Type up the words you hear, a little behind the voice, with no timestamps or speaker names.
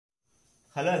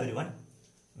Hello everyone,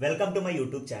 welcome to my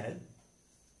YouTube channel.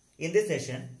 In this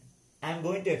session, I am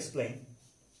going to explain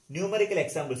numerical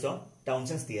examples of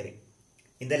Townsend's theory.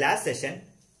 In the last session,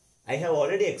 I have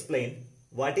already explained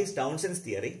what is Townsend's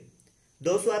theory.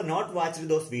 Those who are not watched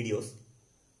those videos,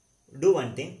 do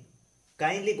one thing,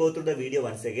 kindly go through the video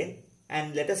once again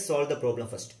and let us solve the problem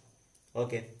first.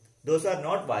 Okay, those who are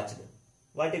not watched,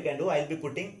 what you can do, I will be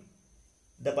putting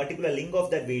the particular link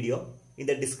of that video in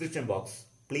the description box.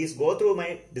 Please go through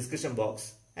my description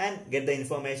box and get the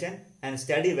information and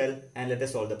study well and let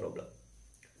us solve the problem.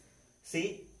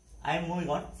 See, I am moving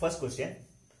on. First question.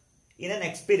 In an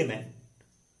experiment,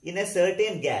 in a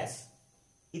certain gas,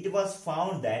 it was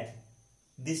found that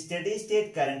the steady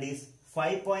state current is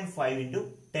 5.5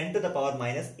 into 10 to the power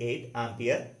minus 8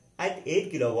 ampere at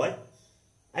 8 kilowatt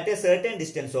at a certain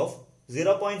distance of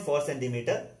 0.4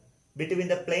 centimeter between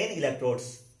the plane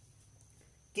electrodes.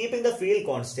 Keeping the field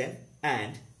constant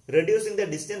and reducing the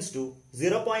distance to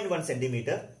 0.1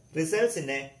 centimeter results in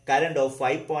a current of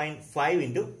 5.5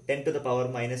 into 10 to the power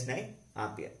minus 9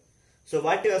 ampere. So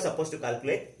what you are supposed to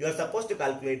calculate? You are supposed to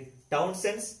calculate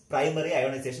Townsend's primary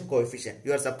ionization coefficient.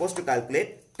 You are supposed to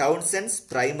calculate Townsend's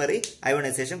primary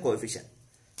ionization coefficient.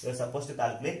 You are supposed to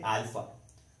calculate alpha.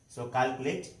 So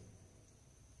calculate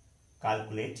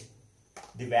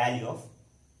the value of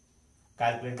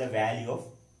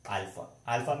alpha.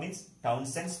 Alpha means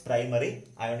Townsend's primary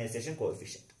ionization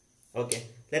coefficient. Okay,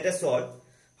 let us solve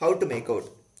how to make out.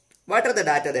 What are the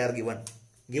data they are given?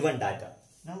 Given data.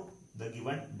 Now the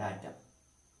given data.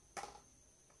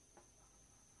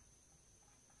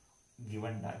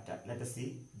 Let us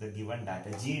see the given data.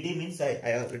 GD means I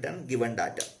have written given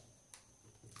data.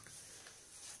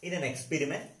 In an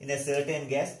experiment, in a certain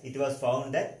gas, it was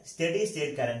found that steady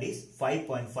state current is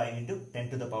 5.5 into 10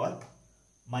 to the power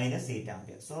minus 8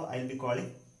 ampere. So I will be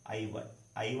calling I1.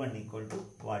 I1 equal to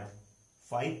what?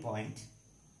 5.8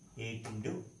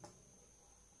 into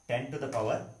 10 to the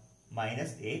power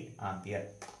minus 8 ampere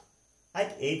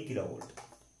at 8 kilovolt,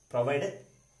 provided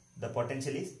the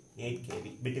potential is 8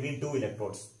 kV between two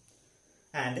electrodes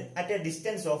and at a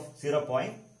distance of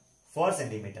 0.4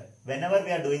 centimeter. Whenever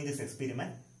we are doing this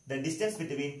experiment, the distance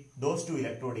between those two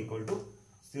electrodes equal to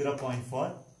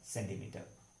 0.4 centimeter.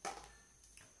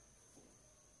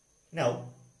 Now,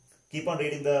 keep on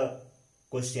reading the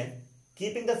question.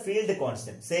 Keeping the field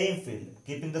constant,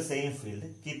 keeping the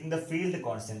field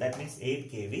constant, that means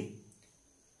 8 kV,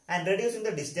 and reducing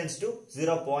the distance to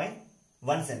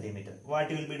 0.1 centimeter. What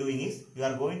you will be doing is, you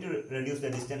are going to reduce the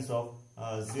distance of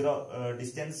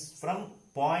distance from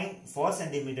 0.4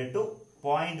 centimeter to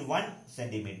 0.1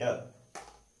 centimeter.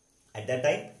 At that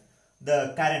time,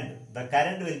 the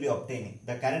current will be obtaining,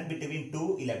 the current between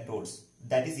two electrodes,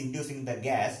 that is inducing the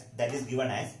gas, that is given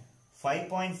as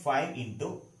 5.5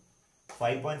 into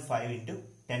 10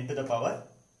 to the power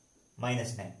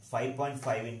minus 9.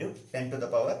 5.5 into 10 to the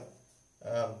power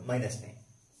minus 9.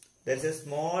 There is a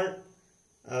small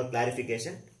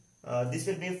clarification. This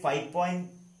will be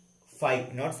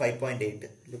 5.5, not 5.8.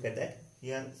 Look at that.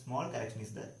 Here small correction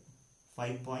is there.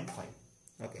 5.5.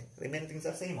 Okay. Remaining things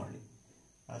are same only.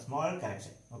 A small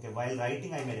correction. Okay. While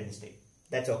writing I made a mistake.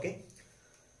 That's okay.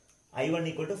 I1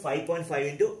 equal to 5.5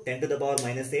 into 10 to the power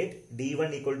minus 8,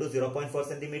 D1 equal to 0.4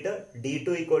 centimeter,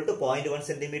 D2 equal to 0.1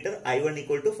 centimeter, I1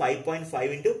 equal to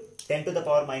 5.5 into 10 to the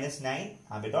power minus 9.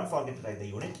 Don't forget to write the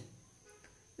unit.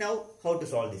 Now, how to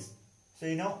solve this? So,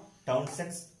 you know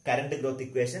Townsend's current growth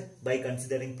equation by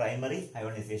considering primary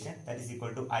ionization, that is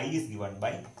equal to I is given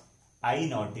by I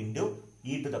naught into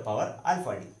e to the power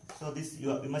alpha d. So, this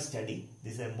you must study.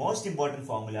 This is a most important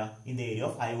formula in the area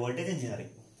of high voltage engineering.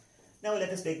 Now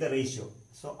let us take the ratio.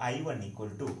 So I1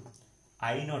 equal to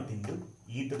I naught into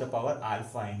e to the power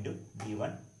alpha into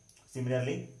d1.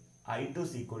 Similarly, I2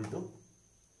 is equal to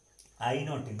I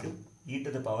naught into e to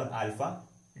the power alpha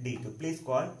d2. Please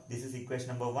call this is equation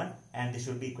number 1 and this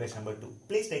should be equation number 2.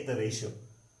 Please take the ratio.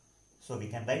 So we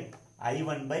can write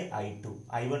I1 by I2.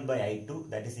 I1 by I2,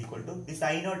 that is equal to this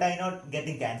I naught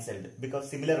getting cancelled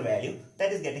because similar value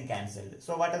that is getting cancelled.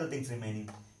 So what are the things remaining?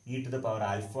 E to the power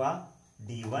alpha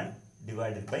d1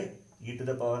 divided by e to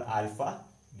the power alpha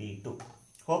d2.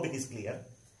 Hope it is clear.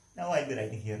 Now I will be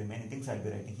writing here, remaining things I will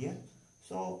be writing here.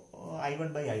 So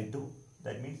I1 by I2,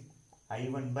 that means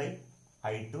I1 by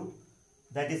I2,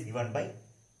 that is given by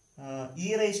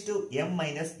e raised to m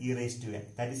minus e raised to n,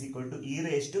 that is equal to e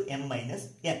raised to m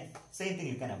minus n. Same thing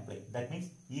you can apply. That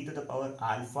means e to the power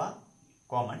alpha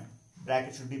common,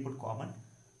 bracket should be put common,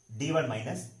 d1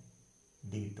 minus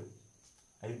d2.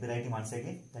 I will be writing once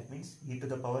again. That means e to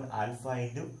the power alpha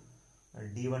into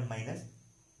d1 minus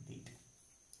d2.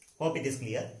 Hope it is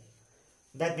clear.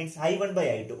 That means I1 by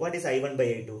I2. What is I1 by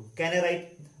I2? Can I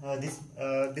write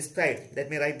this side? Let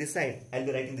me write this side. I'll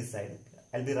be writing this side.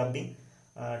 I'll be rubbing.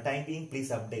 Time being, please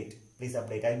update. Please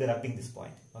update. I'll be rubbing this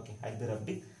point. Okay, I'll be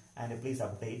rubbing and please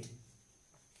update.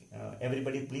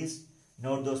 Everybody, please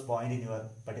note those points in your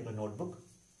particular notebook.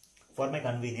 For my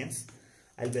convenience,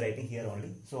 I'll be writing here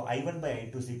only. So I1 by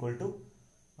I2 is equal to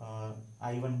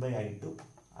I1 by I2.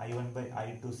 I1 by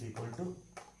I2 is equal to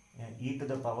e to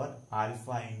the power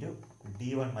alpha into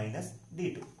d1 minus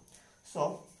d2.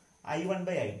 So I1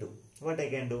 by I2, what I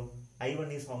can do?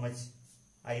 I1 is how much?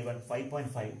 I1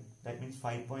 5.5. That means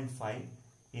 5.5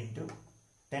 into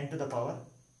 10 to the power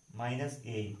minus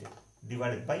 8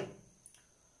 divided by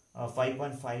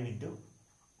 5.5 into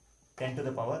 10 to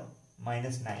the power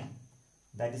minus 9.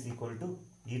 That is equal to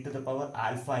e to the power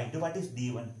alpha into what is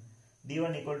d1?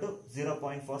 d1 equal to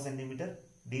 0.4 centimeter.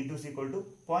 d2 is equal to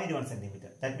 0.1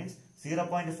 centimeter. That means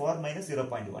 0.4 minus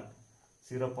 0.1.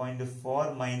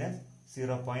 0.4 minus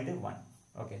 0.1.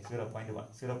 Okay, 0.1.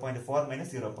 0.4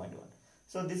 minus 0.1.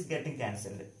 So this is getting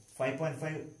cancelled.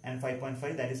 5.5 and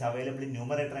 5.5, that is available in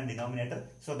numerator and denominator.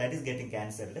 So that is getting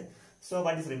cancelled. So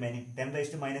what is remaining? 10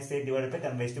 raised to minus 8 divided by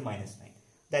 10 raised to minus 9.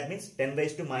 That means 10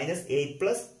 raised to minus 8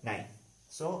 plus 9.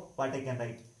 So what I can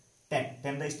write? 10.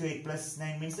 10 raised to 8 plus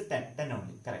 9 means 10. 10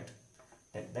 only. Correct.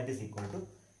 10. That is equal to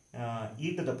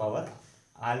e to the power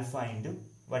alpha into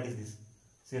what is this?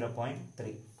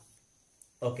 0.3.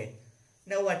 Okay.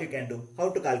 Now what you can do? How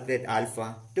to calculate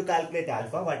alpha? To calculate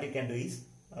alpha, what you can do is,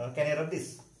 can I rub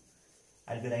this?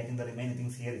 I'll be writing the remaining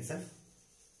things here itself.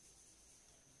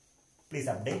 Please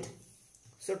update.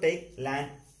 So take ln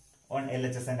on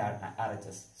LHS and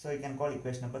RHS. So you can call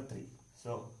equation number 3.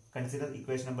 So consider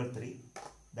equation number 3.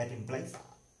 That implies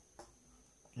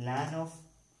ln of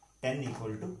 10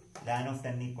 equal to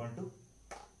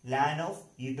ln of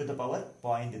e to the power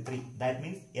 0.3. That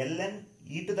means ln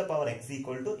e to the power x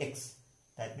equal to x.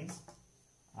 That means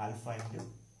alpha into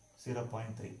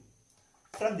 0.3.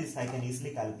 From this I can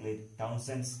easily calculate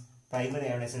Townsend's primary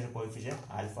ionization coefficient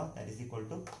alpha, that is equal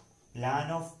to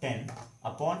ln of 10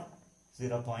 upon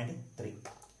 0.3.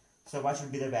 So what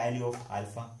should be the value of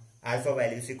alpha? Alpha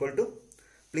value is equal to,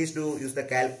 please do use the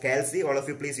calc. All of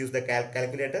you please use the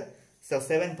calculator. So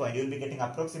 7 point, you will be getting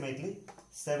approximately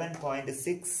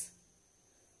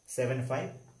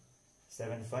 7.675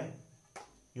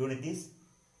 unit is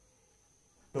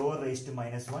torr raised to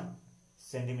minus 1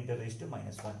 centimeter raised to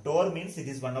minus 1. Torr means it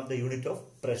is one of the unit of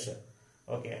pressure.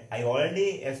 Okay, I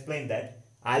already explained that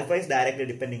alpha is directly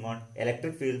depending on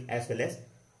electric field as well as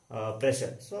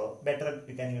pressure. So better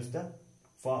you can use the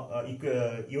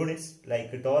units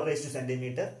like torr raised to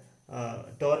centimeter,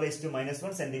 torr raised to minus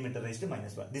 1, centimeter raised to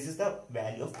minus 1. This is the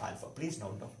value of alpha. Please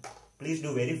note down. Please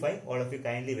do verify. All of you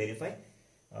kindly verify.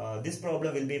 This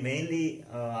problem will be mainly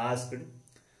asked,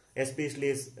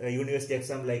 especially university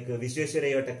exam like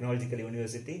Visvesvaraya Technological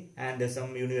University and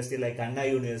some university like Anna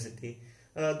University.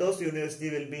 Those university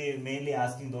will be mainly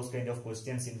asking those kind of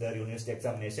questions in their university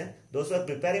examination. Those who are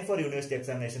preparing for university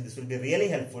examination, this will be really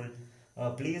helpful.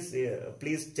 Please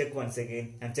check once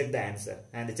again and check the answer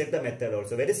and check the method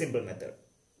also. Very simple method.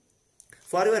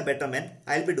 For your betterment,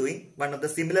 I will be doing one of the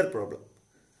similar problem.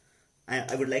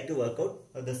 I would like to work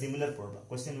out the similar problem.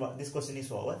 This question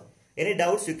is over. Any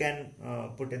doubts you can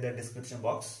put in the description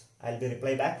box. I'll be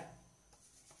replying back.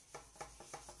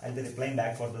 I'll be replying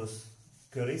back for those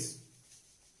queries.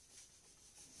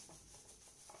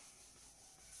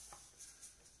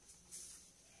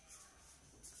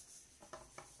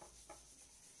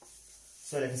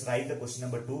 So let us write the question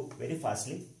number 2 very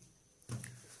fastly.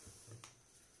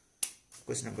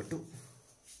 Question number 2.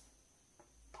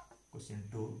 Question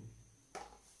 2.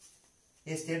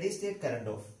 A steady state current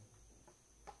of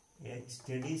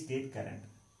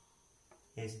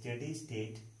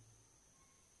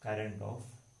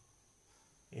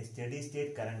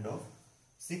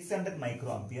 600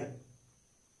 microampere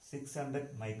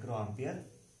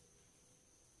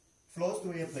flows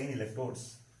through a plane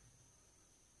electrodes.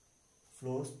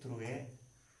 Flows through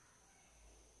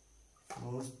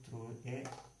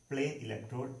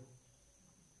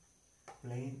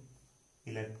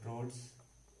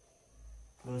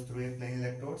a plane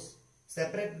electrodes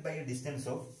separated by a distance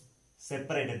of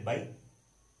separated by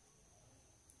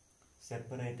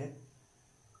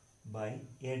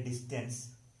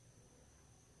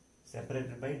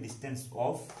distance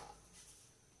of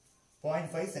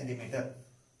 0.5 centimeter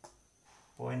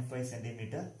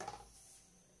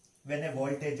when a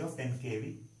voltage of 10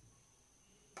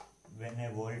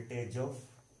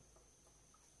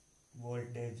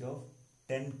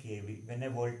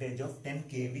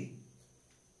 kV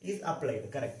is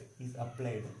applied, correct, is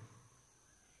applied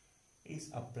is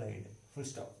applied. Full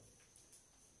stop.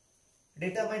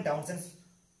 Determine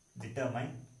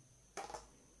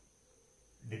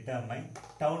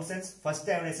Townsend's first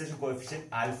ionization coefficient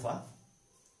alpha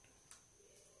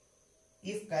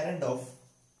if current of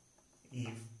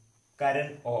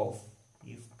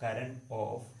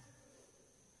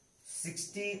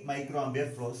 60 microampere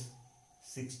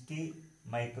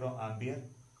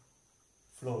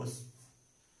flows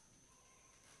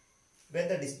when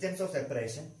the distance of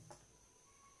separation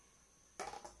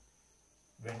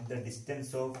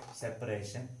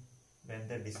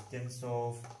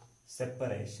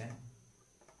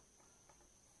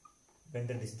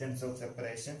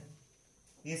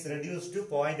is reduced to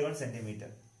 0.1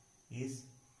 centimeter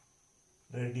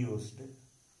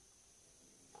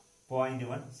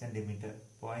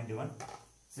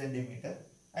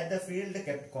at the field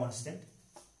kept constant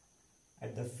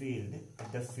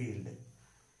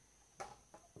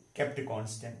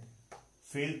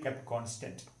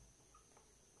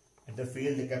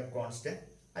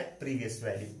at previous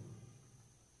value,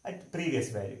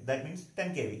 that means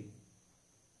 10 kV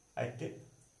at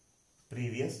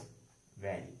previous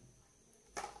value.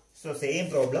 So same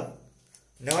problem,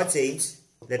 no change.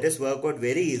 Let us work out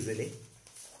very easily.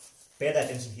 Pay the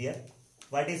attention here.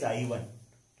 What is I1?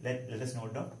 Let us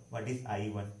note down what is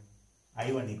I1.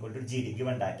 I1 equal to GD,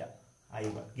 given data.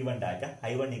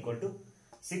 I1 equal to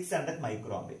 600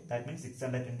 microampere. That means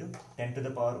 600 into 10 to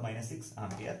the power minus 6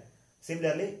 ampere.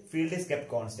 Similarly, field is kept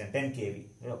constant, 10 kV.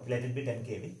 Let it be 10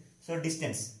 kV. So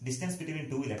distance between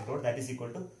two electrodes, that is equal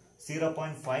to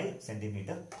 0.5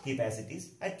 centimeter.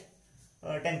 Capacities at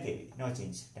 10 kV. No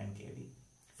change. 10 kV.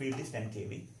 Field is 10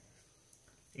 kV.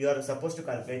 You are supposed to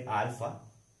calculate alpha.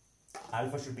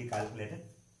 Alpha should be calculated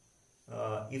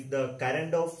if the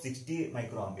current of 60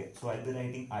 microampere. So I will be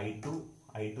writing I2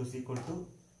 is equal to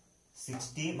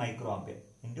 60 microampere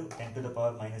into 10 to the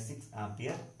power minus 6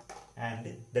 ampere,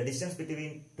 and the distance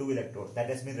between two electrodes, that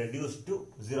has been reduced to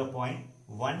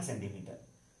 0.1 centimeter.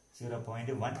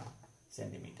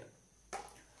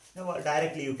 Now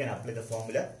directly you can apply the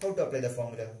formula. How to apply the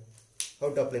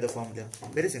formula?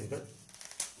 Very simple.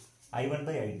 I1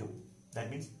 by I2. That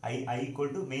means I equal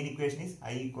to, main equation is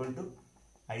I equal to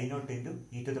I naught into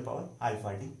e to the power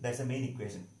alpha d. That's the main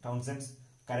equation. Townsend's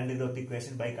current growth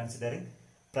equation by considering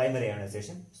primary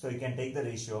ionization. So you can take the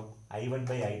ratio I1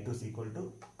 by I2 is equal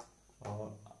to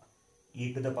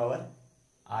e to the power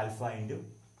alpha into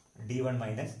d1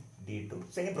 minus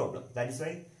d2. Same problem. That is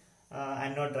why I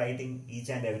am not writing each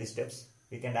and every steps.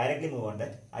 We can directly move on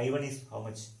that. I1 is how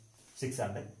much?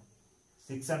 600.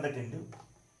 600 into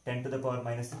 10 to the power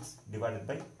minus 6 divided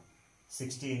by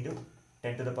 60 into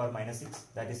 10 to the power minus 6,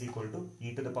 that is equal to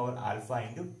e to the power alpha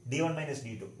into d1 minus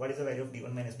d2. What is the value of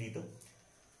d1 minus d2?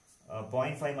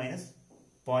 0.5 minus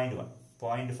 0.1.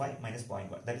 0.5 minus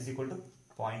 0.1. That is equal to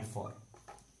 0.4.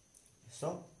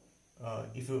 So,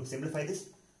 if you simplify this,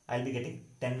 I will be getting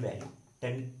 10 value.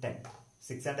 10.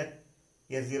 600.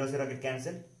 Here 0 get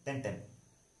cancelled. Then 10.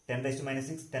 10 raised to minus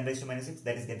 6. 10 raised to minus 6.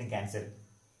 That is getting cancelled.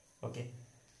 Okay.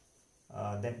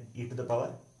 Then e to the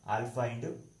power alpha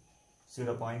into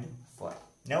 0.4.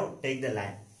 Now take the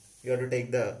ln. You have to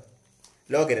take the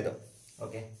logarithm.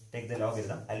 Okay. Take the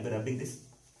logarithm. I will be rubbing this.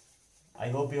 I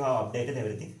hope you have updated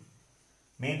everything.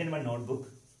 Maintain one notebook.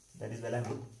 That is well and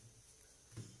good.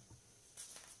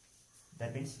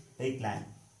 That means take ln.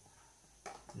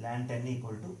 Ln 10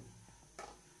 equal to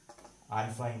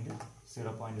alpha into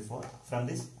 0.4. From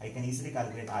this I can easily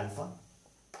calculate alpha.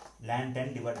 Ln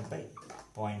 10 divided by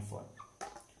 0.4.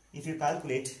 If you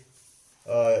calculate,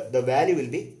 the value will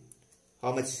be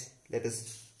how much? Let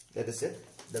us say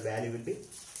the value will be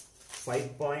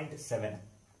 5.7.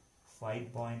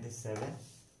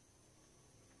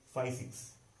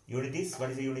 5.756. Unit is, what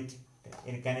is the unit?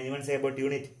 Can anyone say about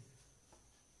unit?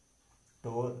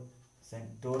 Torr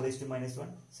raised to minus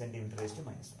 1, centimeter raised to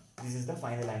minus 1. This is the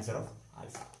final answer of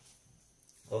alpha.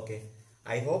 Okay.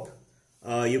 I hope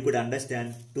you could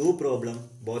understand two problems.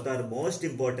 Both are most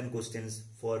important questions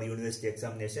for university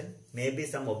examination. Maybe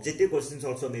some objective questions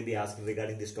also may be asked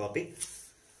regarding this topic.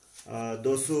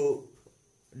 Those who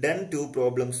done two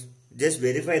problems, just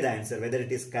verify the answer whether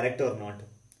it is correct or not.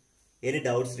 Any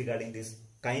doubts regarding this,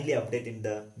 kindly update in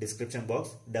the description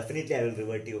box. Definitely I will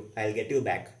revert you. I will get you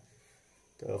back.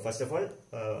 So first of all,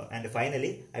 and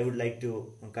finally, I would like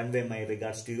to convey my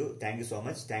regards to you. Thank you so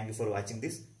much. Thank you for watching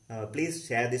this. Please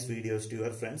share these videos to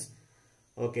your friends.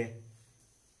 Okay.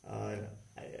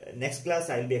 Next class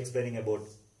I will be explaining about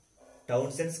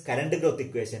Townsend's current growth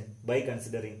equation by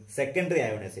considering secondary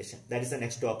ionization. That is the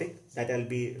next topic that I will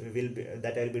be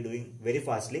doing very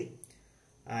fastly.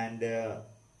 And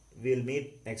We will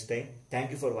meet next time.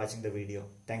 Thank you for watching the video.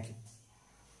 Thank you.